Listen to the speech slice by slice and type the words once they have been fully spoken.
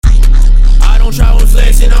don't try with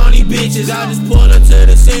flexing on these bitches. I just pull up to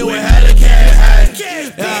the scene with hella cash.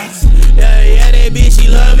 Yeah, that bitch, she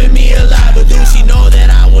loving me a lot, but do she know that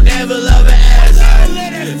I will never love her ass?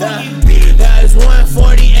 Yeah, it's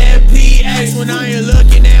 140Mph when I ain't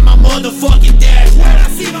looking at my motherfucking dash.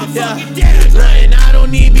 Yeah, and I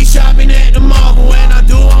don't need be shopping at the mall, but when I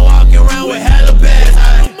do, I'm walking around with hella bags.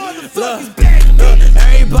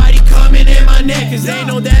 Everybody coming in my neck, cause they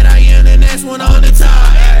know that I am the next one on the top.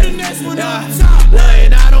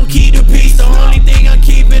 And I don't keep the peace, the only thing I'm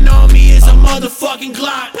keeping on me is a motherfucking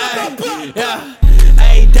Glock.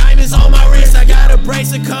 Hey, diamonds on my wrist, I got a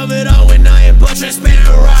bracelet covered up when I am but transparent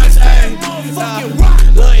rocks.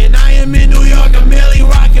 Look, and I am in New York, I'm merely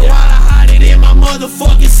rocking while I hide it in my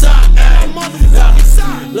motherfucking sock.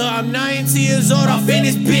 Look, I'm 19 years old, off in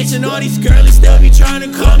this bitch, and all these girlies still be trying to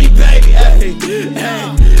call me baby.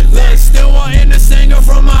 Look, still wanting the singer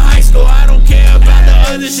from my high school. I don't care about the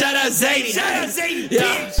other. Shout out Zadie.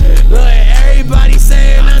 Look, everybody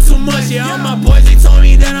saying not too much. Yeah, all my boys, they told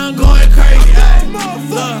me that I'm going crazy.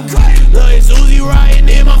 Look, it's Uzi riding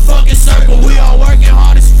in my fucking circle. We all working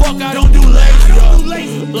hard as fuck. I don't do lazy.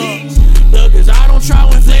 Look, cause I don't try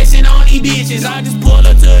when flexing on these bitches. I just pull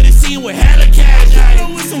up to the scene with hella cash.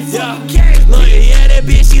 Look, yeah, that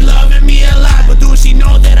bitch, she loving me a lot, but do she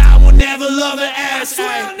know that I will never love her ass? Look,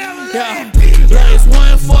 it's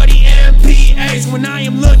 140Mph when I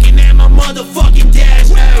am looking at my motherfucking dash.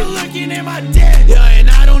 Yeah, and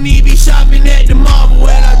I don't need be shopping at the mall, but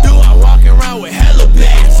when I do, I'm walking around with hella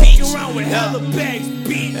bags.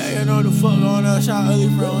 Yeah, you know the fuck going on. Shout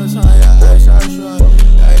Uglyfriend one time. Yeah, shout